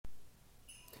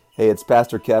Hey, it's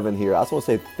Pastor Kevin here. I just want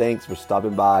to say thanks for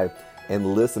stopping by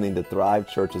and listening to Thrive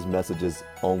Church's messages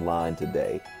online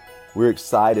today. We're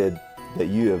excited that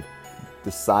you have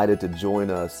decided to join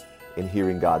us in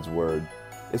hearing God's Word.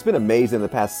 It's been amazing in the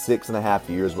past 6.5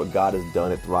 years what God has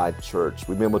done at Thrive Church.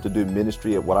 We've been able to do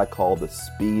ministry at what I call the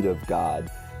speed of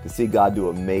God, to see God do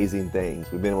amazing things.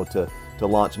 We've been able to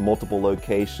launch multiple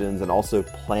locations and also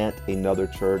plant another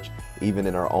church even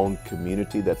in our own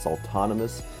community that's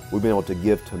autonomous. We've been able to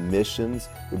give to missions.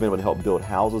 We've been able to help build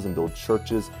houses and build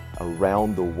churches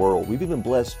around the world. We've even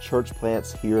blessed church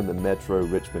plants here in the metro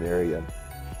Richmond area.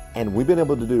 And we've been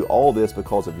able to do all this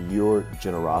because of your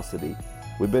generosity.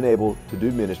 We've been able to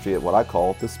do ministry at what I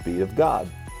call the speed of God.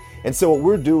 And so what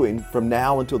we're doing from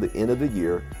now until the end of the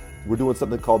year, we're doing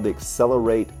something called the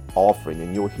Accelerate Offering,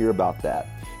 and you'll hear about that.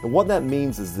 And what that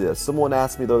means is this. Someone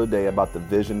asked me the other day about the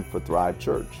vision for Thrive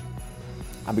Church.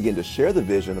 I began to share the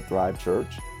vision of Thrive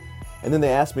Church, and then they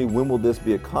asked me, when will this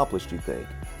be accomplished, you think?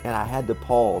 And I had to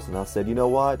pause, and I said, you know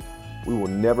what? We will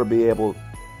never be able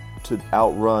to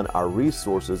outrun our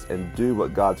resources and do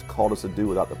what God's called us to do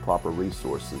without the proper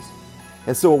resources.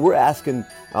 And so we're asking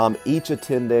each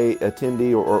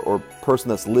attendee or person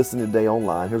that's listening today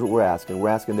online, here's what we're asking. We're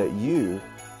asking that you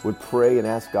would pray and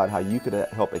ask God how you could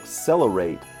help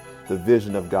accelerate the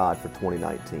vision of God for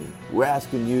 2019. We're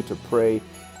asking you to pray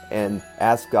and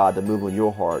ask God to move on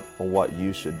your heart on what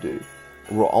you should do.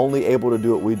 We're only able to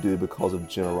do what we do because of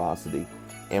generosity.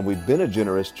 And we've been a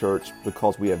generous church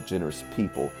because we have generous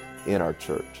people in our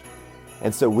church.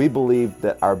 And so we believe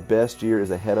that our best year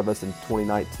is ahead of us in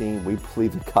 2019. We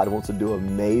believe that God wants to do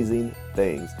amazing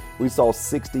things. We saw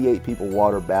 68 people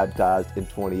water baptized in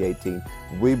 2018.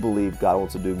 We believe God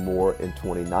wants to do more in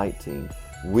 2019.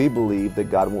 We believe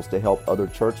that God wants to help other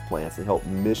church plants and help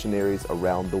missionaries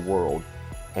around the world.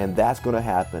 And that's going to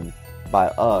happen by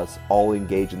us all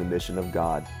engaging the mission of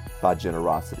God by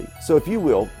generosity. So if you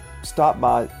will, stop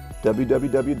by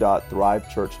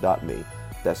www.thrivechurch.me.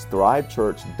 That's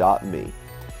thrivechurch.me.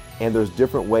 And there's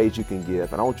different ways you can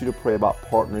give. And I want you to pray about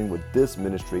partnering with this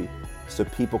ministry so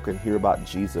people can hear about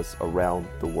Jesus around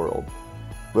the world.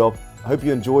 Well, I hope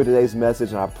you enjoyed today's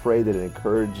message, and I pray that it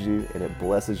encourages you and it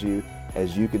blesses you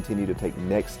as you continue to take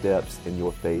next steps in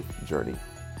your faith journey.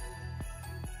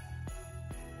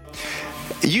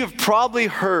 You've probably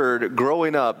heard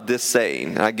growing up this saying,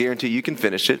 and I guarantee you can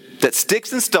finish it, that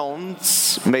sticks and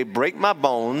stones may break my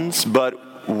bones,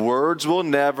 but words will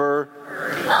never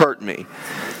hurt me.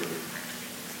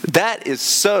 That is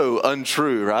so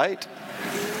untrue, right?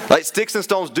 Like sticks and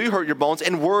stones do hurt your bones,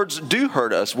 and words do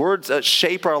hurt us. Words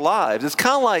shape our lives. It's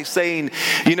kind of like saying,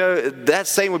 that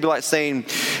saying would be like saying,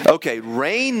 okay,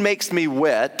 rain makes me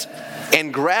wet,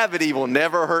 and gravity will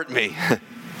never hurt me.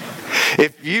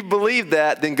 If you believe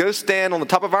that, then go stand on the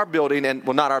top of our building, and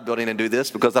well, not our building and do this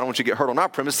because I don't want you to get hurt on our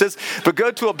premises, but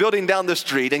go to a building down the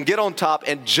street and get on top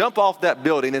and jump off that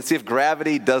building and see if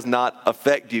gravity does not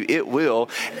affect you. It will,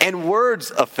 and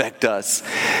words affect us.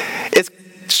 It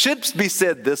should be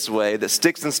said this way, that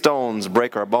sticks and stones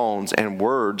break our bones and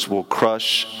words will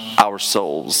crush our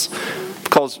souls.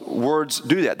 Because words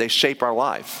do that. They shape our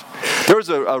life. There was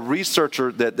a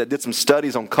researcher that did some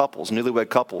studies on couples, newlywed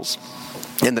couples,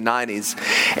 in the 90s,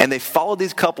 and they followed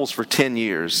these couples for 10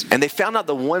 years, and they found out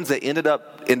the ones that ended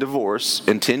up in divorce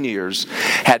in 10 years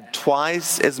had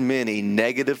twice as many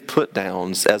negative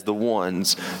put-downs as the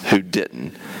ones who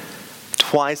didn't.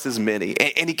 Twice as many.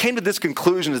 And he came to this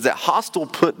conclusion is that hostile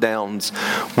put-downs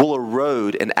will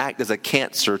erode and act as a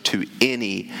cancer to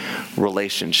any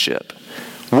relationship.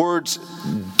 Words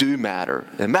do matter.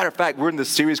 As a matter of fact, we're in this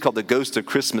series called The Ghost of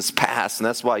Christmas Past, and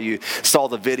that's why you saw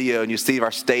the video and you see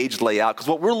our stage layout, because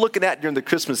what we're looking at during the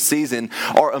Christmas season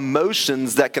are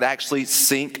emotions that could actually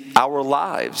sink our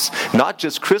lives, not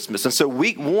just Christmas. And so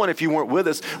week 1, if you weren't with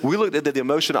us, we looked at the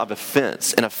emotion of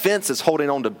offense, and offense is holding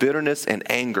on to bitterness and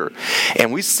anger.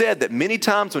 And we said that many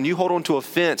times when you hold on to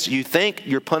offense, you think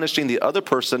you're punishing the other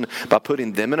person by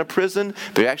putting them in a prison,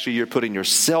 but actually you're putting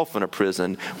yourself in a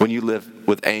prison when you live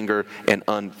with anger and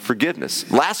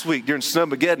unforgiveness. Last week during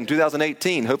Snowmageddon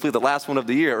 2018, hopefully the last one of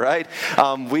the year, right?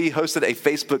 We hosted a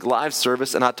Facebook Live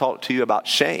service, and I talked to you about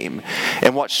shame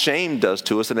and what shame does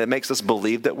to us, and it makes us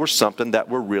believe that we're something that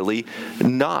we're really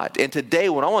not. And today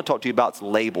what I want to talk to you about is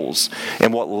labels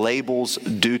and what labels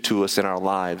do to us in our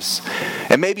lives.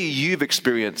 And maybe you've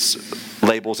experienced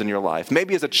labels in your life.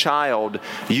 Maybe as a child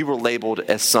you were labeled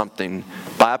as something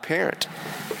by a parent.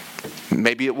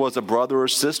 Maybe it was a brother or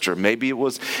sister. Maybe it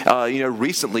was,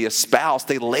 recently a spouse.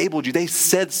 They labeled you. They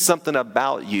said something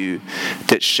about you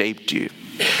that shaped you.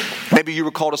 Maybe you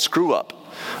were called a screw-up,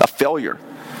 a failure.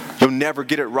 You'll never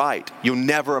get it right. You'll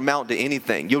never amount to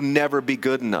anything. You'll never be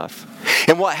good enough.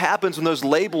 And what happens when those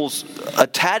labels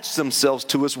attach themselves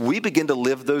to us, we begin to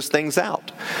live those things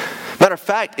out. Matter of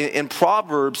fact, in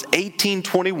Proverbs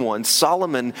 18:21,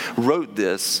 Solomon wrote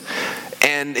this,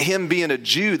 and him being a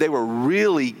Jew, they were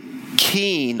really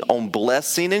keen on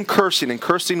blessing and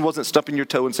cursing wasn't stumping your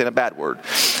toe and saying a bad word.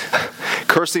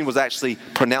 Cursing was actually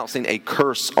pronouncing a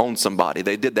curse on somebody.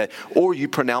 They did that. Or you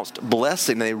pronounced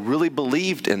blessing. They really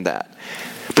believed in that.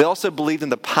 They also believed in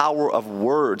the power of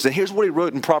words. And here's what he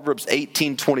wrote in Proverbs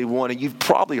 18:21, and you've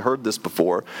probably heard this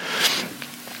before.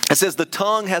 It says, the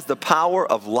tongue has the power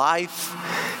of life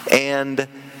and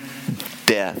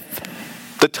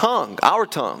death. The tongue, our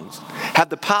tongues, have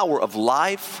the power of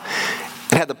life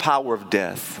and have the power of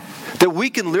death. That we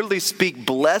can literally speak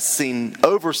blessing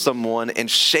over someone and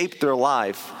shape their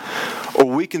life, or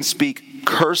we can speak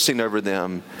cursing over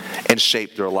them and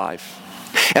shape their life.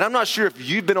 And I'm not sure if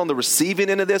you've been on the receiving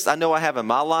end of this. I know I have in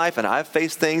my life, and I've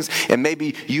faced things, and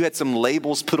maybe you had some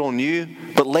labels put on you,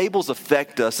 but labels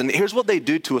affect us. And here's what they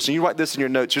do to us, and you write this in your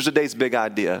notes. Here's today's big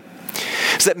idea.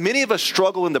 It's that many of us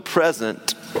struggle in the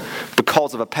present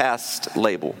because of a past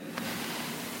label.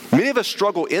 Many of us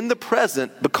struggle in the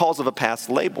present because of a past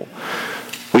label.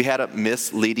 We had a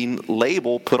misleading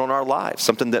label put on our lives,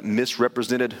 something that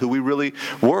misrepresented who we really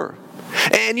were.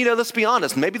 And let's be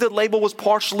honest, maybe the label was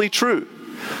partially true.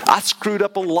 I screwed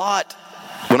up a lot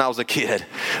when I was a kid,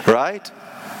 right?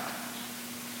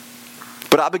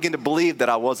 But I began to believe that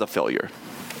I was a failure.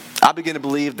 I began to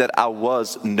believe that I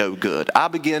was no good. I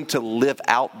began to live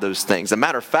out those things. As a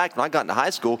matter of fact, when I got into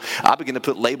high school, I began to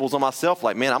put labels on myself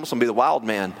like, man, I'm just going to be the wild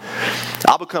man.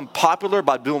 I'll become popular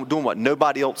by doing what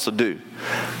nobody else will do.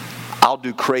 I'll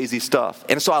do crazy stuff.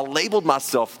 And so I labeled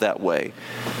myself that way.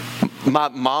 My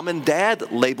mom and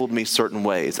dad labeled me certain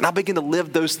ways, and I began to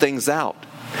live those things out.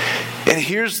 And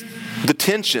here's the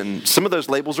tension. Some of those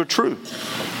labels are true.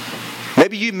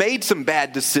 Maybe you made some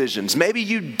bad decisions. Maybe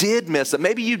you did mess up.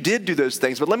 Maybe you did do those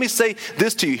things. But let me say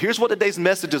this to you. Here's what today's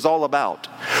message is all about.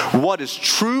 What is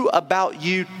true about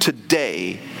you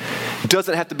today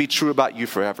doesn't have to be true about you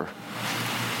forever.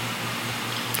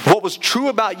 What was true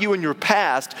about you in your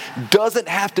past doesn't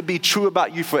have to be true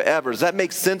about you forever. Does that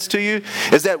make sense to you?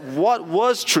 Is that what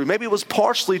was true? Maybe it was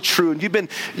partially true, and you've been,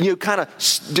 kind of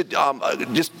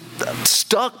just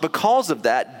stuck because of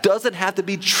that. Doesn't have to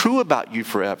be true about you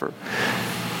forever.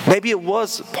 Maybe it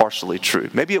was partially true.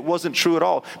 Maybe it wasn't true at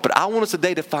all. But I want us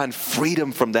today to find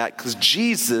freedom from that, because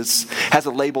Jesus has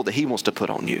a label that he wants to put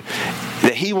on you,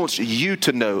 that he wants you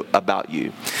to know about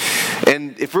you.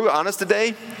 And if we're honest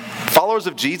today, followers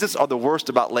of Jesus are the worst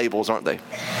about labels, aren't they?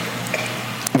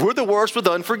 We're the worst with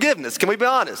unforgiveness. Can we be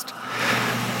honest?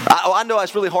 I know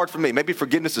it's really hard for me. Maybe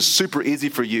forgiveness is super easy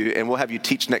for you, and we'll have you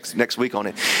teach next week on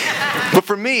it. But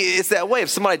for me, it's that way. If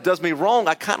somebody does me wrong,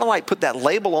 I kind of put that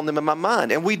label on them in my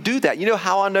mind. And we do that. You know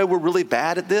how I know we're really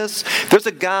bad at this? There's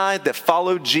a guy that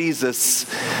followed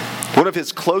Jesus, one of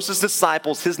his closest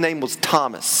disciples. His name was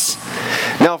Thomas.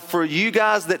 Now, for you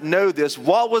guys that know this,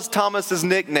 what was Thomas's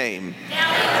nickname?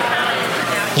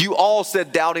 You all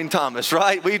said Doubting Thomas,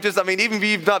 right? Even if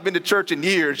you've not been to church in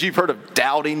years, you've heard of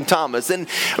Doubting Thomas. And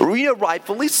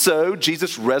rightfully so,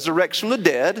 Jesus resurrects from the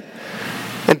dead.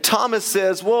 And Thomas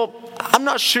says, well, I'm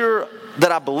not sure that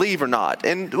I believe or not.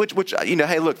 And which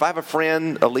hey, look, if I have a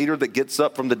friend, a leader that gets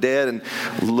up from the dead and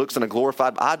looks in a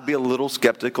glorified, I'd be a little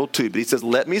skeptical too. But he says,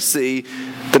 let me see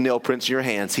the nail prints in your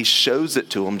hands. He shows it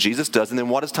to him. Jesus does. And then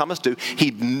what does Thomas do?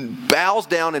 He bows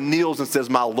down and kneels and says,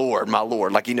 my Lord, my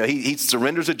Lord. He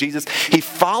surrenders to Jesus. He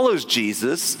follows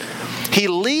Jesus. He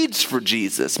leads for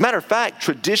Jesus. Matter of fact,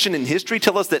 tradition and history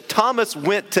tell us that Thomas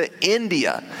went to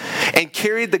India and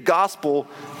carried the gospel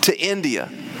to India.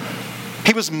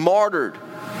 He was martyred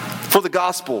for the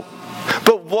gospel.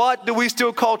 But what do we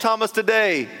still call Thomas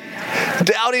today?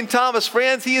 Doubting Thomas.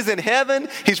 Friends, he is in heaven.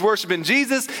 He's worshiping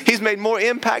Jesus. He's made more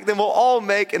impact than we'll all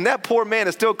make. And that poor man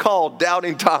is still called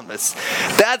Doubting Thomas.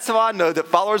 That's how I know that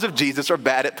followers of Jesus are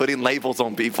bad at putting labels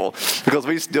on people, because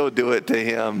we still do it to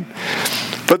him.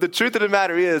 But the truth of the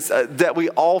matter is that we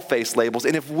all face labels.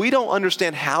 And if we don't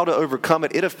understand how to overcome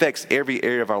it, it affects every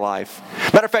area of our life.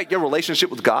 Matter of fact, your relationship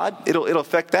with God, it'll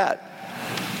affect that.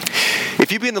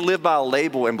 If you begin to live by a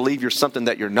label and believe you're something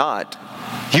that you're not,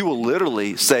 you will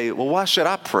literally say, well, why should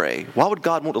I pray? Why would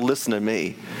God want to listen to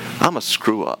me? I'm a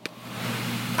screw up.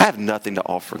 I have nothing to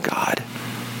offer God.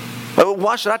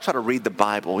 Why should I try to read the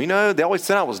Bible? They always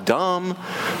said I was dumb.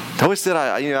 They always said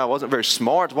I wasn't very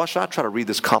smart. Why should I try to read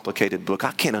this complicated book?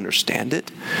 I can't understand it.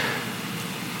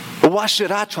 Well, why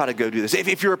should I try to go do this?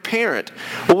 If you're a parent,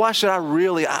 well, why should I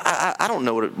really? I don't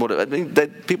know what I mean.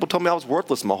 People told me I was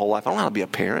worthless my whole life. I don't know how to be a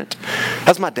parent.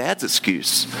 That's my dad's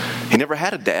excuse. He never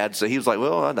had a dad, so he was like,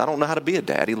 well, I don't know how to be a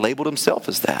dad. He labeled himself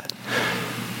as that.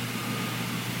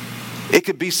 It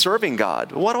could be serving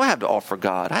God. What do I have to offer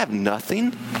God? I have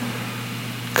nothing.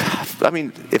 God, I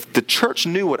mean, if the church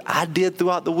knew what I did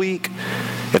throughout the week,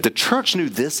 if the church knew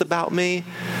this about me,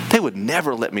 they would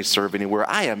never let me serve anywhere.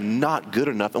 I am not good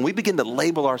enough. And we begin to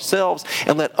label ourselves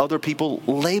and let other people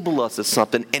label us as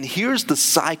something. And here's the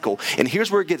cycle. And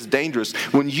here's where it gets dangerous.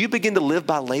 When you begin to live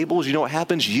by labels, you know what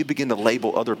happens? You begin to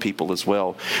label other people as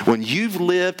well. When you've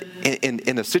lived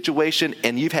in a situation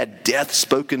and you've had death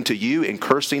spoken to you and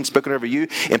cursing spoken over you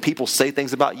and people say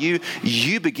things about you,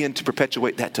 you begin to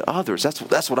perpetuate that to others.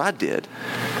 That's what I did.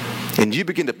 And you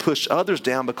begin to push others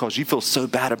down because you feel so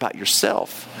bad about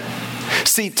yourself.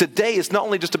 See, today it's not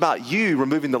only just about you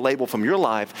removing the label from your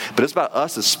life, but it's about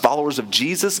us as followers of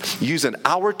Jesus using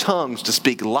our tongues to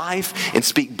speak life and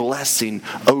speak blessing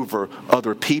over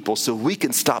other people so we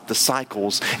can stop the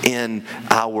cycles in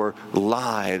our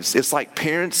lives. It's like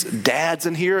parents, dads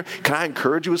in here, can I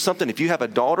encourage you with something? If you have a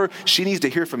daughter, she needs to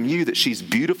hear from you that she's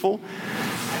beautiful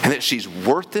and that she's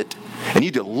worth it. And you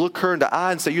need to look her in the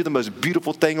eye and say, you're the most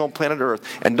beautiful thing on planet Earth.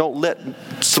 And don't let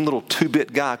some little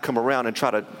 2-bit guy come around and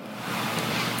try to,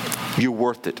 you're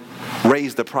worth it.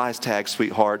 Raise the price tag,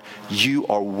 sweetheart. You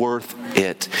are worth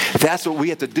it. That's what we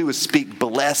have to do, is speak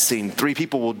blessing. 3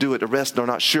 people will do it. The rest are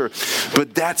not sure.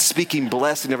 But that's speaking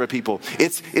blessing over people.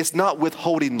 It's not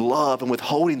withholding love and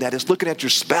withholding that. It's looking at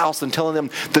your spouse and telling them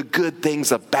the good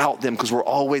things about them, because we're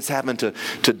always having to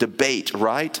debate,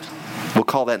 right? We'll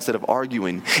call that, instead of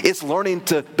arguing, it's learning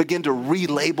to begin to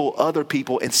relabel other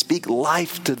people and speak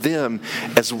life to them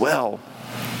as well.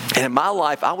 And in my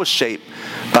life, I was shaped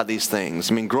by these things.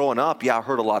 I mean, growing up, I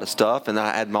heard a lot of stuff, and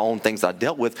I had my own things I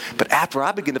dealt with. But after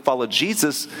I began to follow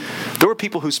Jesus, there were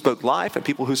people who spoke life and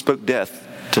people who spoke death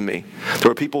to me. There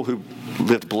were people who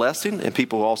lived blessing and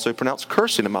people who also pronounced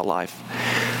cursing in my life.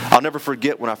 I'll never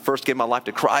forget when I first gave my life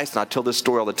to Christ, and I tell this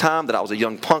story all the time, that I was a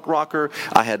young punk rocker.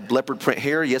 I had leopard print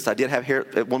hair. Yes, I did have hair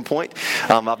at one point.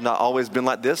 I've not always been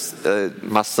like this.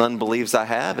 My son believes I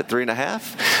have at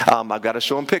 3.5. I've got to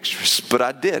show him pictures, but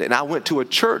I did. And I went to a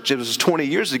church. It was 20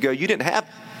 years ago. You didn't have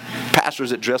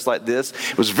pastors that dressed like this.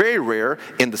 It was very rare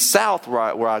in the South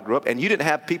where I grew up, and you didn't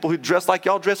have people who dressed like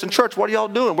y'all dress in church. What are y'all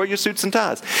doing? Wear your suits and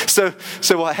ties. So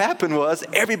what happened was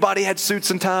everybody had suits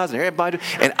and ties, and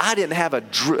I didn't have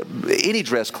any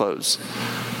dress clothes.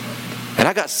 And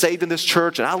I got saved in this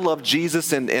church, and I loved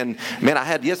Jesus, and man, I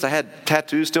had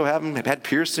tattoos, still have them, I had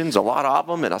piercings, a lot of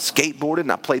them, and I skateboarded,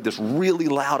 and I played this really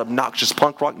loud, obnoxious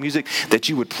punk rock music that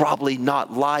you would probably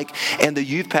not like. And the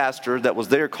youth pastor that was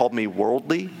there called me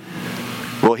worldly.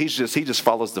 Well, he just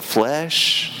follows the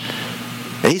flesh.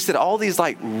 And he said all these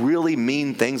like really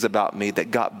mean things about me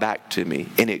that got back to me,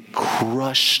 and it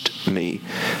crushed me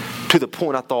to the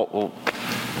point I thought, well,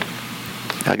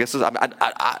 I guess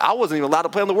I wasn't even allowed to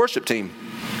play on the worship team.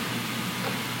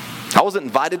 I wasn't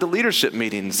invited to leadership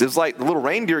meetings. It was like the little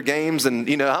reindeer games, and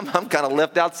I'm kind of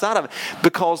left outside of it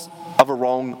because of a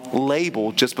wrong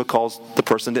label, just because the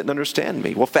person didn't understand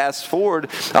me. Well, fast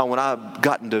forward, when I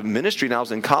got into ministry and I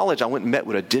was in college, I went and met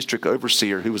with a district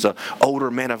overseer who was an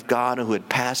older man of God who had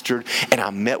pastored, and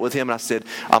I met with him, and I said,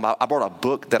 I brought a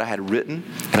book that I had written,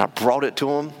 and I brought it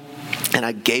to him. And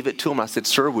I gave it to him. I said,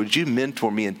 sir, would you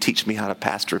mentor me and teach me how to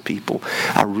pastor people?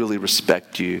 I really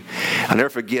respect you. I'll never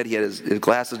forget, he had his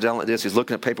glasses down like this. He's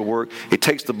looking at paperwork. He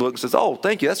takes the book and says, oh,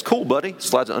 thank you. That's cool, buddy.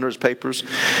 Slides it under his papers.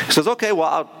 He says, okay,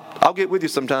 well, I'll get with you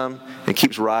sometime. And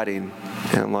keeps writing.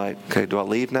 And I'm like, okay, do I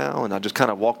leave now? And I just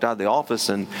kind of walked out of the office,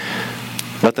 and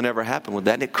nothing ever happened with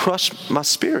that. And it crushed my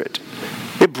spirit.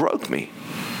 It broke me.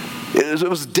 It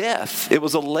was death. It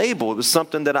was a label. It was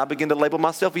something that I began to label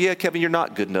myself. Yeah, Kevin, you're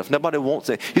not good enough. Nobody wants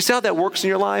it. You see how that works in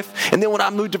your life? And then when I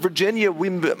moved to Virginia,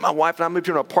 my wife and I moved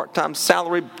here on a part-time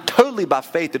salary, totally by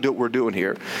faith, to do what we're doing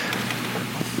here.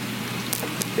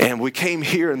 And we came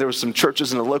here, and there were some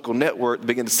churches in the local network that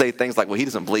began to say things like, well, he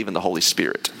doesn't believe in the Holy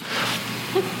Spirit.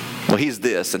 Well, he's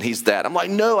this and he's that. I'm like,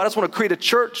 no, I just want to create a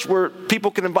church where people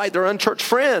can invite their unchurched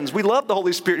friends. We love the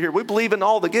Holy Spirit here. We believe in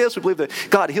all the gifts. We believe that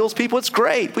God heals people. It's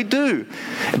great. We do.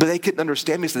 But they couldn't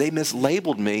understand me, so they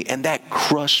mislabeled me, and that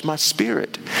crushed my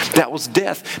spirit. That was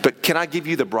death. But can I give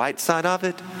you the bright side of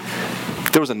it?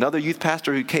 There was another youth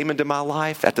pastor who came into my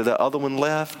life after the other one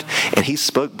left, And he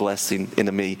spoke blessing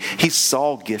into me. He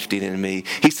saw gifting in me.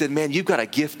 He said, man, you've got a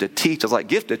gift to teach. I was like,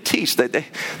 gift to teach? They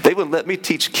wouldn't let me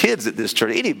teach kids at this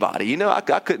church. Anybody. You know, I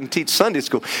couldn't teach Sunday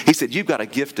school. He said, you've got a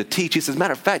gift to teach. He says,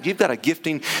 matter of fact, you've got a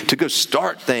gifting to go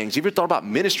start things. You ever thought about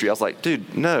ministry? I was like,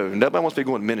 dude, no, nobody wants me to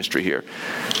go into ministry here.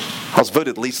 I was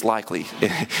voted least likely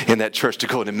in that church to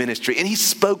go into ministry. And he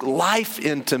spoke life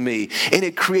into me. And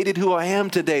it created who I am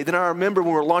today. Then I remember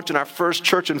when we were launching our first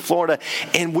church in Florida,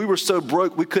 and we were so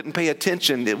broke we couldn't pay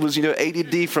attention. It was,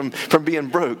 ADD from being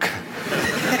broke.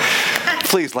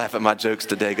 Please laugh at my jokes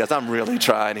today, guys. I'm really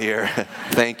trying here.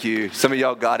 Thank you. Some of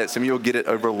y'all got it. Some of you will get it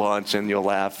over lunch and you'll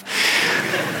laugh.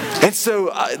 And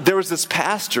so there was this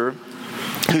pastor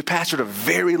who pastored a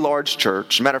very large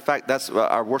church. Matter of fact, that's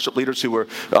our worship leaders who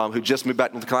just moved back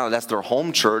to North Carolina. That's their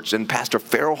home church, and Pastor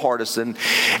Farrell Hardison.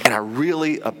 And I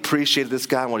really appreciated this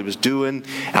guy and what he was doing.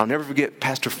 And I'll never forget,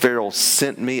 Pastor Farrell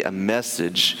sent me a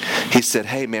message. He said,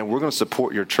 hey, man, we're going to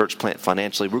support your church plant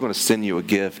financially. We're going to send you a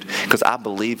gift because I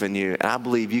believe in you, and I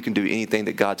believe you can do anything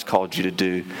that God's called you to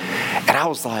do. And I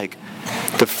was like,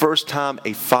 the first time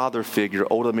a father figure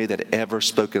older than me that had ever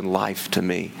spoken life to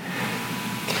me.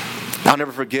 I'll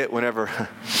never forget whenever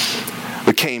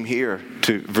we came here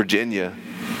to Virginia,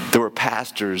 there were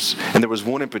pastors, and there was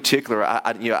one in particular.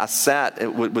 I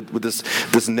sat with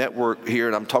this network here,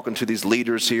 and I'm talking to these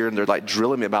leaders here, and they're like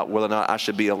drilling me about whether or not I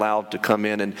should be allowed to come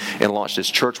in and launch this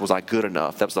church. Was I good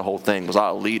enough? That was the whole thing. Was I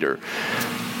a leader?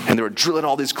 And they were drilling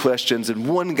all these questions, and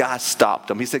one guy stopped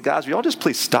them. He said, guys, will y'all just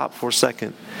please stop for a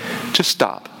second? Just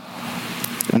stop.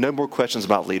 No more questions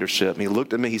about leadership. And he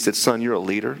looked at me. He said, son, you're a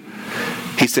leader.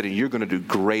 He said, and you're going to do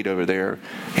great over there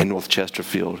in North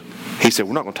Chesterfield. He said,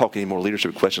 we're not going to talk any more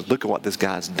leadership questions. Look at what this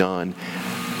guy's done.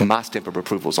 My stamp of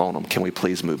approval is on him. Can we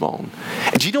please move on?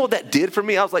 And do you know what that did for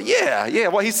me? I was like, yeah,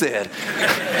 what he said.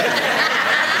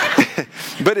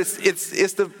 But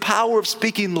it's the power of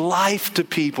speaking life to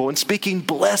people and speaking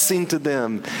blessing to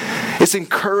them. It's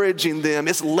encouraging them.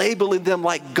 It's labeling them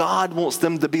like God wants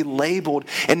them to be labeled,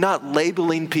 and not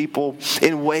labeling people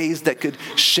in ways that could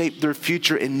shape their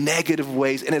future in negative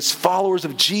ways. And as followers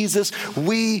of Jesus,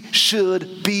 we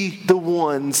should be the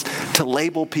ones to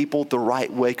label people the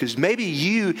right way, because maybe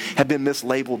you have been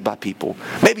mislabeled by people.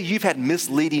 Maybe you've had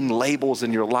misleading labels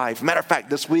in your life. Matter of fact,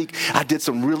 this week I did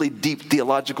some really deep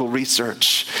theological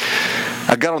research.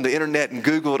 I got on the internet and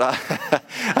Googled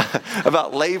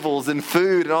about labels and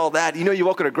food and all that. You know, you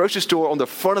walk in a grocery store, on the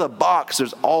front of the box,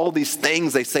 there's all these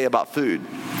things they say about food.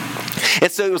 And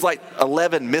so it was like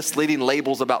 11 misleading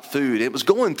labels about food. It was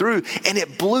going through, and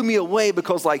it blew me away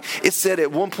because, like, it said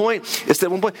at one point,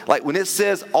 like when it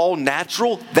says all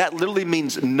natural, that literally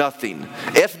means nothing.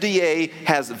 FDA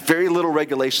has very little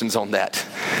regulations on that.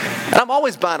 And I'm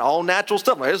always buying all natural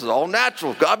stuff. Like, this is all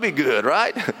natural. Gotta be good,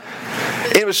 right?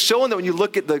 And it was showing that when you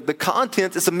look at the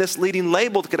contents, it's a misleading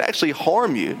label that could actually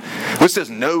harm you. When it says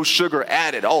no sugar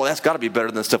added, oh, that's got to be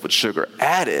better than stuff with sugar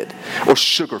added, or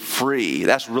sugar free.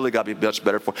 That's really got to be much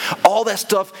better for. All that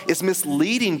stuff is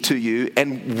misleading to you,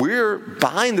 and we're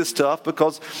buying this stuff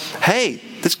because, hey,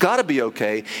 this got to be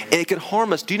okay, and it can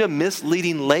harm us. Do you know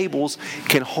misleading labels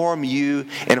can harm you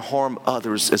and harm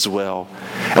others as well?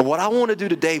 And what I want to do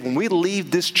today, when we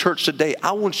leave this church today,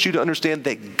 I want you to understand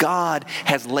that God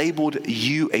has labeled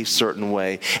you a certain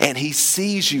way, and He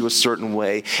sees you a certain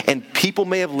way, and people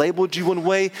may have labeled you one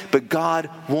way, but God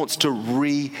wants to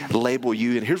relabel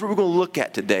you. And here's what we're going to look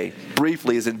at today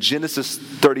briefly, is in Genesis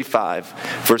 35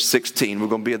 verse 16. We're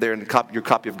going to be there in your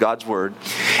copy of God's Word,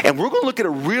 and we're going to look at a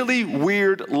really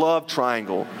weird love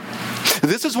triangle.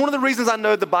 This is one of the reasons I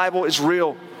know the Bible is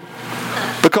real,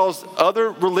 because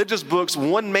other religious books,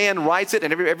 one man writes it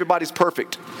and everybody's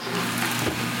perfect.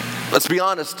 Let's be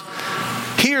honest.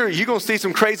 Here, you're going to see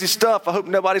some crazy stuff. I hope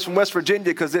nobody's from West Virginia,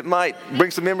 because it might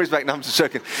bring some memories back. No, I'm just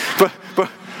joking. But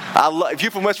if you're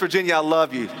from West Virginia, I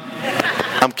love you.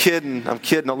 I'm kidding.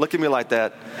 Don't look at me like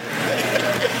that.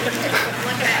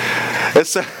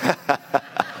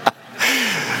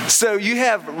 So you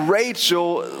have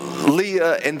Rachel,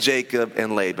 Leah, and Jacob,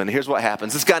 and Laban. Here's what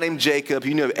happens. This guy named Jacob,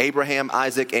 you know Abraham,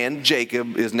 Isaac, and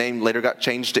Jacob. His name later got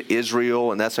changed to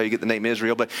Israel, and that's how you get the name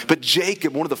Israel. But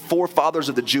Jacob, one of the forefathers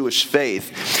of the Jewish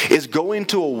faith, is going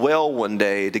to a well one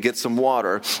day to get some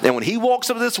water. And when he walks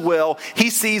up to this well, he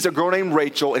sees a girl named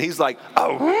Rachel, and he's like,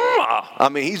 oh, I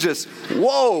mean, he's just,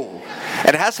 whoa.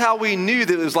 And that's how we knew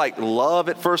that it was like love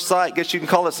at first sight, I guess you can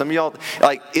call it. Some of y'all,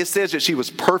 like, it says that she was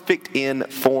perfect in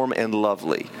form and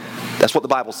lovely. That's what the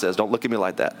Bible says. Don't look at me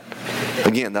like that.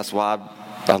 Again, that's why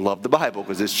I love the Bible,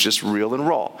 because it's just real and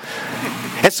raw.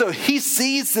 And so he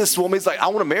sees this woman. He's like, I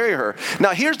want to marry her.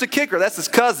 Now, here's the kicker. That's his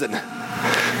cousin.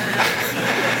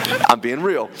 I'm being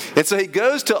real. And so he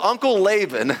goes to Uncle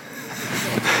Laban.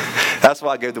 That's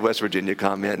why I gave the West Virginia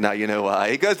comment. Now you know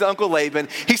why. He goes to Uncle Laban.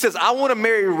 He says, I want to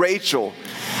marry Rachel.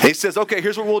 And he says, okay,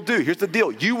 here's what we'll do. Here's the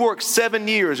deal. You work 7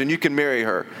 years and you can marry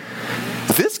her.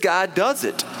 This guy does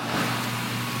it.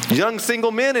 Young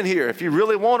single men in here, if you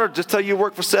really want her, just tell you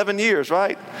work for 7 years,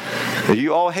 right?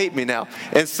 You all hate me now.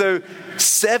 And so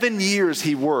 7 years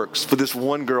he works for this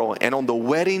one girl. And on the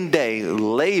wedding day,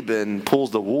 Laban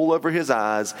pulls the wool over his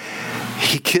eyes.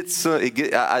 He gets,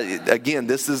 again,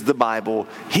 this is the Bible.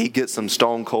 He gets some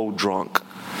stone cold drunk.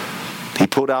 He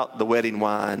pulled out the wedding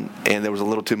wine and there was a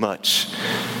little too much.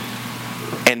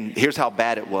 And here's how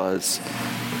bad it was.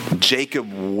 Jacob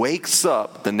wakes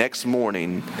up the next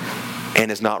morning and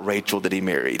it's not Rachel that he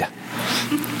married.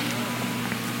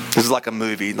 This is like a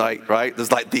movie, like, right? This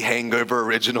is like the Hangover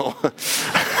original.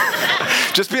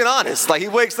 Just being honest. Like he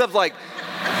wakes up like,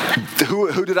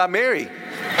 who did I marry?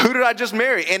 Who did I just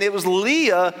marry? And it was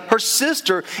Leah, her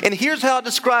sister. And here's how it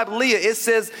described Leah. It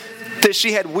says that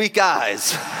she had weak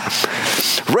eyes.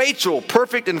 Rachel,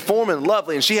 perfect in form and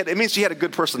lovely. And it means she had a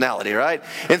good personality, right?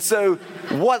 And so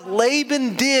what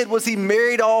Laban did was he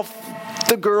married off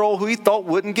the girl who he thought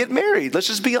wouldn't get married. Let's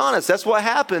just be honest. That's what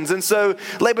happens. And so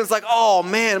Laban's like, oh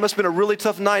man, it must have been a really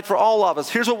tough night for all of us.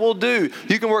 Here's what we'll do.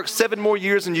 You can work 7 more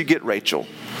years and you get Rachel.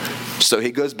 So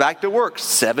he goes back to work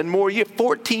 7 more years,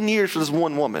 14 years for this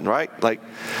one woman, right? Like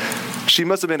she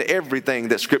must have been everything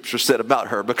that Scripture said about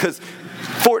her, because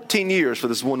 14 years for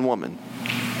this one woman.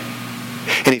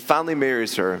 And he finally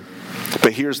marries her.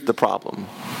 But here's the problem.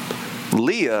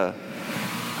 Leah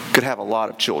could have a lot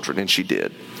of children, and she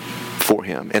did for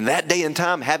him. And that day and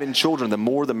time, having children, the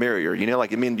more the merrier. You know,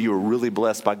 like it meant you were really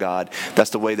blessed by God. That's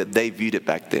the way that they viewed it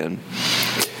back then.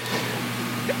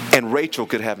 And Rachel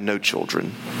could have no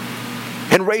children.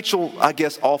 And Rachel, I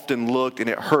guess, often looked, and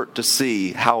it hurt to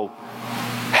see how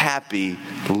happy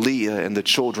Leah and the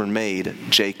children made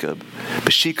Jacob.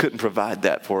 But she couldn't provide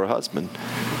that for her husband.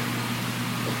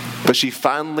 But she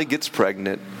finally gets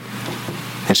pregnant,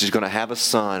 and she's going to have a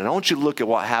son. And I want you to look at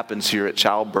what happens here at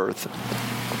childbirth.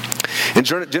 In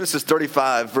Genesis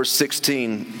 35, verse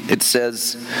 16, it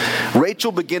says,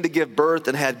 Rachel began to give birth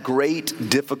and had great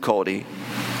difficulty.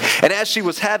 And as she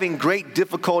was having great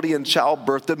difficulty in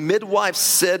childbirth, the midwife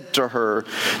said to her,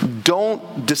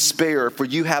 don't despair, for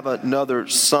you have another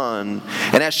son.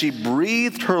 And as she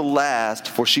breathed her last,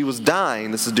 for she was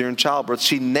dying, this is during childbirth,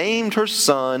 she named her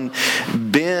son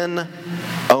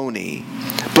Ben-Oni.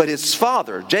 But his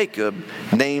father, Jacob,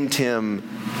 named him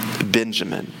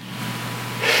Benjamin.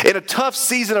 In a tough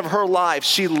season of her life,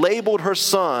 she labeled her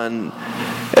son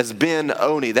as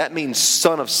Ben-Oni. That means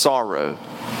son of sorrow.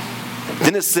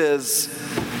 Then it says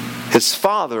his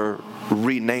father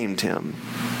renamed him.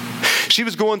 She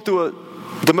was going through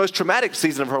the most traumatic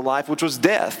season of her life, which was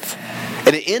death.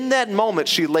 And in that moment,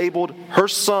 she labeled her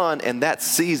son and that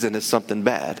season as something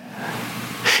bad.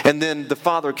 And then the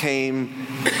father came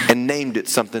and named it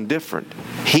something different.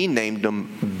 He named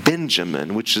him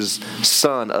Benjamin, which is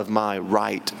son of my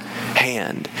right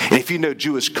hand. And if you know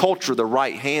Jewish culture, the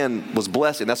right hand was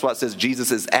blessing. That's why it says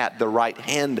Jesus is at the right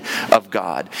hand of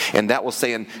God. And that was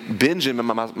saying, Benjamin,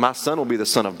 my son, will be the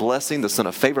son of blessing, the son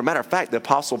of favor. Matter of fact, the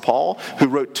Apostle Paul, who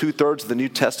wrote 2/3 of the New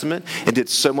Testament and did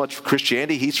so much for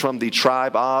Christianity, he's from the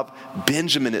tribe of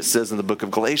Benjamin, it says in the book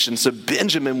of Galatians. So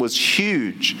Benjamin was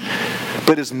huge.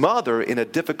 But his mother, in a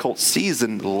difficult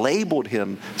season, labeled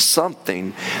him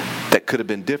something that could have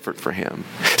been different for him.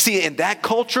 See, in that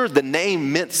culture, the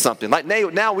name meant something. Like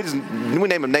now we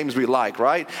name them names we like,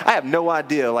 right? I have no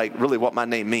idea, like, really what my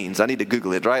name means. I need to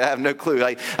Google it, right? I have no clue.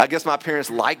 Like, I guess my parents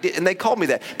liked it and they called me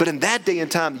that. But in that day and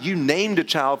time, you named a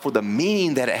child for the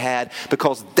meaning that it had,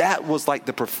 because that was like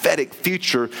the prophetic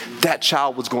future that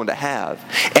child was going to have.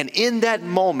 And in that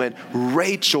moment,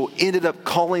 Rachel ended up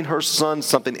calling her son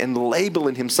something and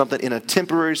labeling him something in a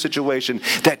temporary situation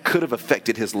that could have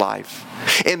affected his life.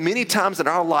 And many times in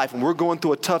our life, when we're going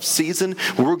through a tough season,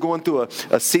 when we're going through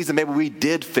a season, maybe we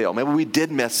did fail, maybe we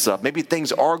did mess up, maybe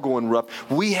things are going rough,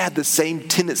 we had the same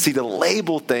tendency to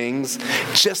label things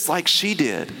just like she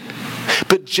did.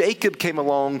 But Jacob came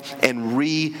along and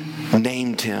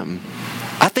renamed him.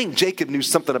 I think Jacob knew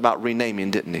something about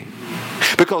renaming, didn't he?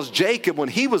 Because Jacob, when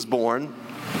he was born,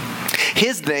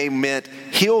 his name meant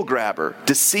heel grabber,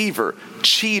 deceiver,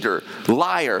 cheater,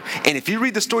 liar. And if you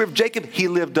read the story of Jacob, he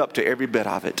lived up to every bit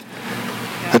of it.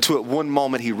 Until at one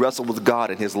moment he wrestled with God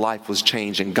and his life was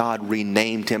changed and God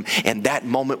renamed him. And that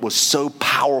moment was so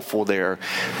powerful there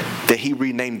that he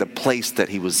renamed the place that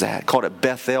he was at. Called it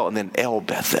Bethel and then El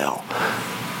Bethel.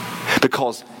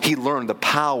 Because he learned the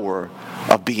power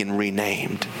of being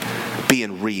renamed.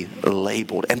 being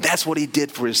relabeled. And that's what he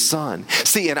did for his son.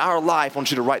 See, in our life, I want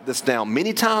you to write this down.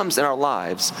 Many times in our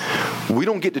lives, we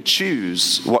don't get to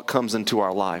choose what comes into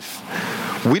our life.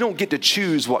 We don't get to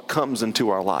choose what comes into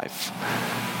our life.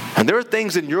 And there are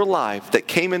things in your life that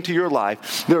came into your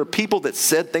life. There are people that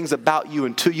said things about you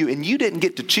and to you, and you didn't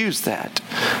get to choose that.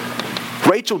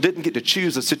 Rachel didn't get to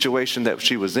choose the situation that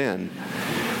she was in.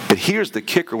 But here's the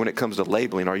kicker when it comes to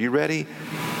labeling. Are you ready?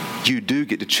 You do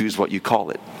get to choose what you call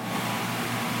it.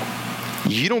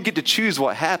 You don't get to choose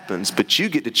what happens, but you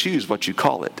get to choose what you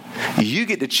call it. You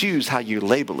get to choose how you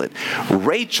label it.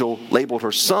 Rachel labeled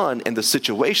her son and the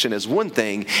situation as one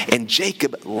thing, and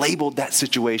Jacob labeled that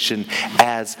situation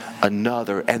as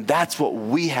another. And that's what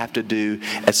we have to do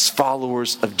as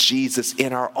followers of Jesus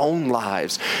in our own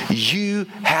lives. You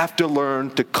have to learn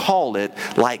to call it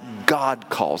like God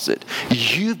calls it.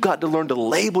 You've got to learn to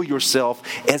label yourself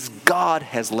as God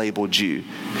has labeled you.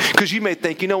 Because you may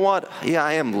think, you know what? Yeah,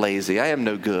 I am lazy. I am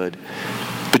no good.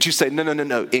 But you say,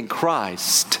 no. In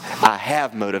Christ, I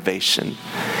have motivation.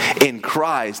 In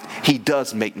Christ, he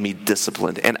does make me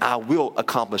disciplined, and I will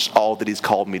accomplish all that he's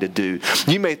called me to do.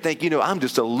 You may think, I'm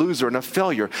just a loser and a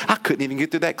failure. I couldn't even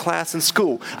get through that class in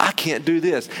school. I can't do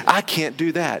this. I can't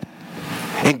do that.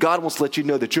 And God wants to let you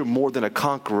know that you're more than a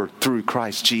conqueror through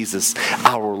Christ Jesus,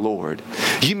 our Lord.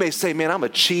 You may say, man, I'm a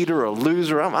cheater, a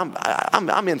loser,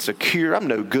 I'm insecure, I'm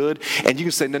no good. And you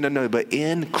can say, no, but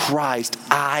in Christ,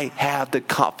 I have the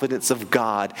confidence of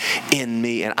God in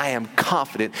me. And I am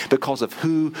confident because of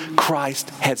who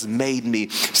Christ has made me.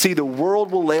 See, the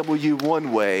world will label you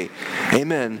one way.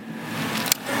 Amen.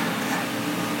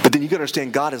 But then you got to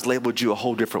understand God has labeled you a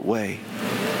whole different way.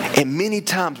 And many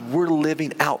times we're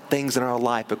living out things in our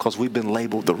life because we've been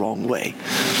labeled the wrong way.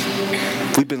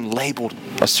 We've been labeled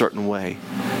a certain way.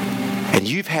 And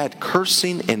you've had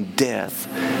cursing and death.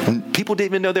 And people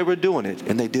didn't even know they were doing it,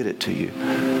 and they did it to you.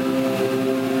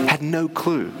 Had no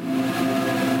clue.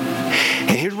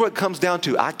 And here's what it comes down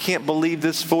to. I can't believe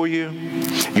this for you.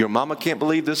 Your mama can't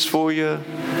believe this for you.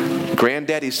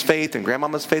 Granddaddy's faith and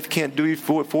grandmama's faith can't do it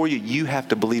for you. You have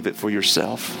to believe it for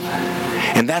yourself.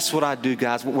 And that's what I do,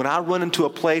 guys. When I run into a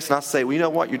place and I say, well, you know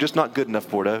what? You're just not good enough,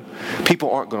 Bordeaux.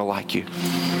 People aren't going to like you.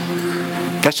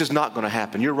 That's just not going to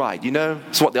happen. You're right.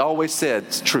 It's what they always said.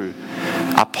 It's true.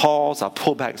 I pause. I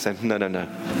pull back and say, no.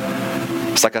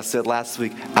 It's like I said last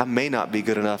week. I may not be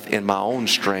good enough in my own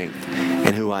strength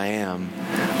and who I am.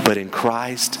 But in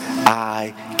Christ,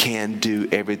 I can do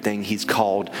everything he's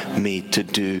called me to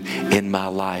do in my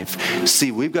life.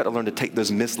 See, we've got to learn to take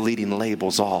those misleading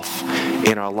labels off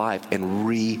in our life and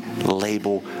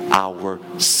relabel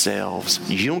ourselves.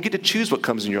 You don't get to choose what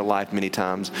comes in your life many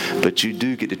times, but you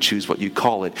do get to choose what you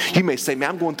call it. You may say,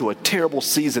 man, I'm going through a terrible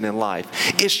season in life.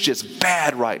 It's just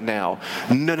bad right now.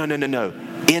 No.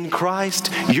 In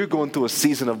Christ, you're going through a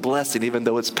season of blessing, even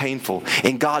though it's painful.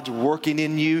 And God's working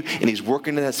in you, and he's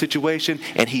working in that situation,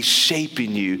 and he's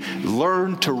shaping you.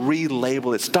 Learn to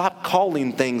relabel it. Stop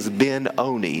calling things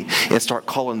Ben-Oni and start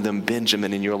calling them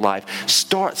Benjamin in your life.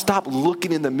 Stop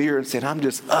looking in the mirror and saying, I'm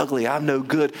just ugly, I'm no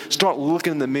good. Start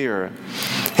looking in the mirror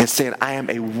and saying, I am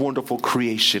a wonderful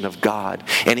creation of God,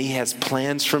 and he has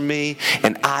plans for me,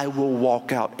 and I will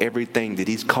walk out everything that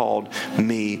he's called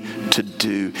me to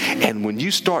do. And when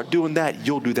you start doing that,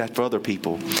 you'll do that for other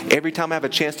people. Every time I have a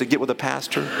chance to get with a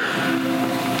pastor,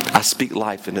 I speak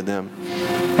life into them.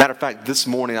 Matter of fact, this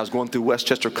morning I was going through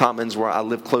Westchester Commons, where I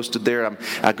live close to there.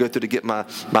 I go through to get my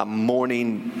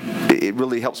morning. It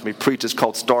really helps me preach. It's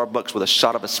called Starbucks with a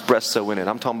shot of espresso in it.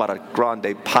 I'm talking about a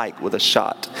grande pike with a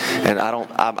shot, and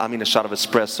I mean a shot of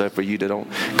espresso. For you that don't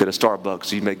go to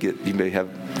Starbucks, you may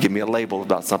give me a label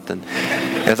about something.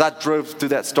 As I drove through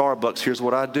that Starbucks, here's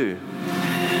what I do.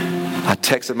 I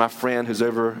texted my friend who's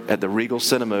over at the Regal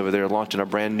Cinema over there launching a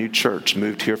brand new church,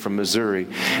 moved here from Missouri.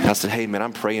 And I said, hey, man,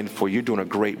 I'm praying for you. You're doing a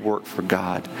great work for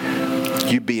God.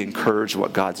 You be encouraged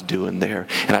what God's doing there.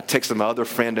 And I texted my other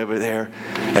friend over there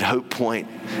at Hope Point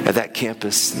at that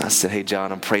campus. And I said, hey,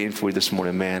 John, I'm praying for you this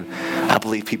morning, man. I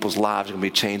believe people's lives are going to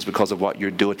be changed because of what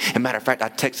you're doing. And matter of fact, I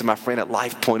texted my friend at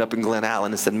Life Point up in Glen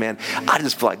Allen and said, man, I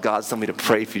just feel like God's telling me to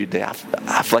pray for you today. I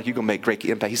feel like you're going to make great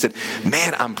impact. He said,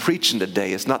 man, I'm preaching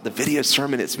today. It's not the video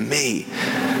sermon, it's me.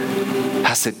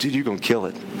 I said, dude, you're going to kill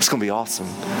it. It's going to be awesome.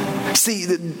 See,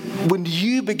 when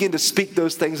you begin to speak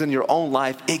those things in your own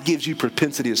life, it gives you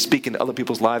propensity to speak into other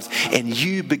people's lives, and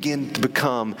you begin to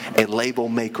become a label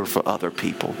maker for other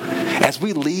people. As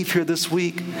we leave here this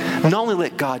week, not only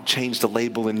let God change the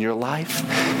label in your life,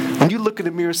 when you look in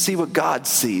the mirror, see what God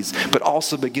sees, but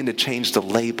also begin to change the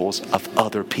labels of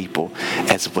other people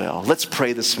as well. Let's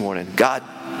pray this morning. God,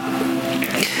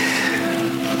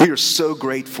 we are so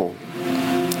grateful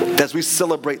As we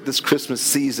celebrate this Christmas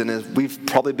season, as we've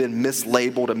probably been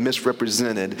mislabeled and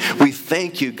misrepresented, we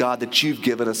thank you, God, that you've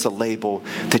given us a label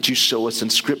that you show us in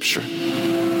Scripture.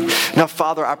 Now,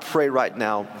 Father, I pray right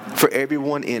now for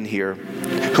everyone in here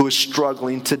who is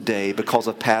struggling today because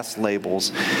of past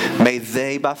labels. May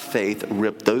they, by faith,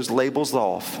 rip those labels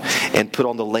off and put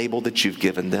on the label that you've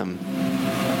given them.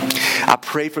 I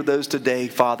pray for those today,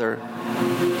 Father,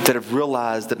 that have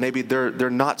realized that maybe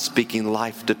they're not speaking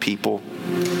life to people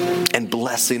and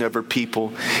blessing over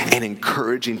people and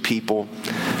encouraging people.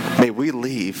 May we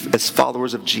leave as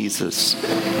followers of Jesus,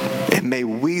 and may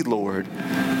we, Lord,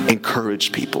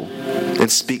 encourage people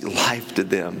and speak life to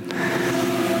them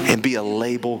and be a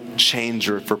label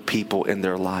changer for people in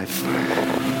their life.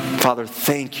 Father,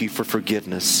 thank you for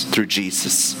forgiveness through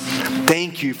Jesus.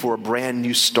 Thank you for a brand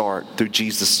new start through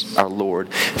Jesus our Lord.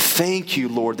 Thank you,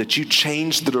 Lord, that you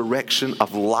changed the direction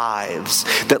of lives.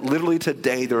 That literally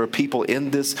today there are people in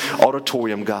this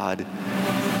auditorium, God,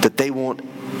 that they want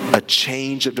a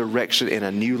change of direction and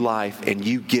a new life, and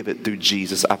you give it through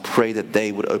Jesus. I pray that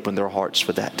they would open their hearts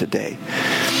for that today.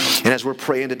 And as we're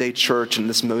praying today, church, in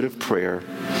this mode of prayer,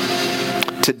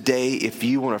 today, if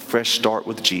you want a fresh start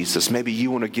with Jesus, maybe you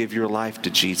want to give your life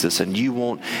to Jesus and you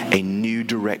want a new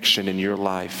direction in your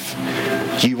life.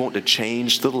 You want to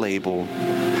change the label.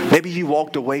 Maybe you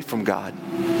walked away from God.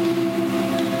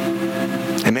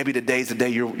 And maybe today's the day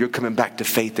you're coming back to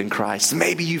faith in Christ.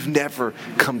 Maybe you've never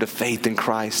come to faith in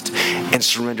Christ and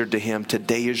surrendered to Him.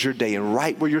 Today is your day. And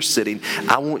right where you're sitting,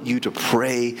 I want you to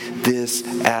pray this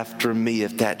after me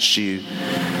if that's you.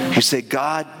 You say,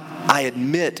 God, I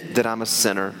admit that I'm a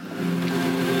sinner,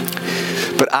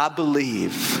 but I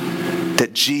believe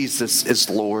that Jesus is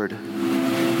Lord.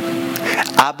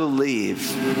 I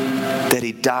believe that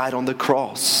He died on the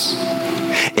cross,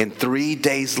 and 3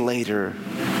 days later,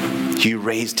 you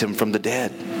raised Him from the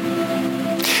dead.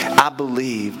 I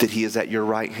believe that He is at your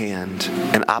right hand,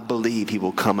 and I believe He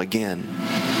will come again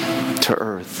to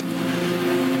earth.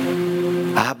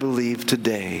 I believe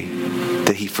today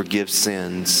that He forgives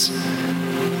sins.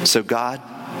 So God,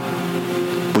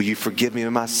 will you forgive me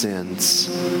of my sins?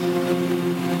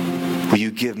 Will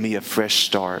you give me a fresh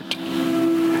start?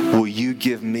 Will you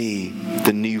give me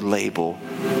the new label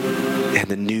and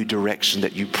the new direction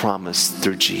that you promised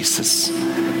through Jesus?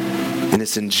 And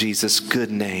it's in Jesus'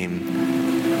 good name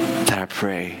that I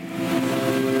pray.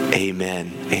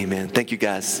 Amen. Amen. Thank you,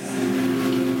 guys.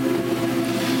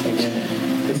 Amen.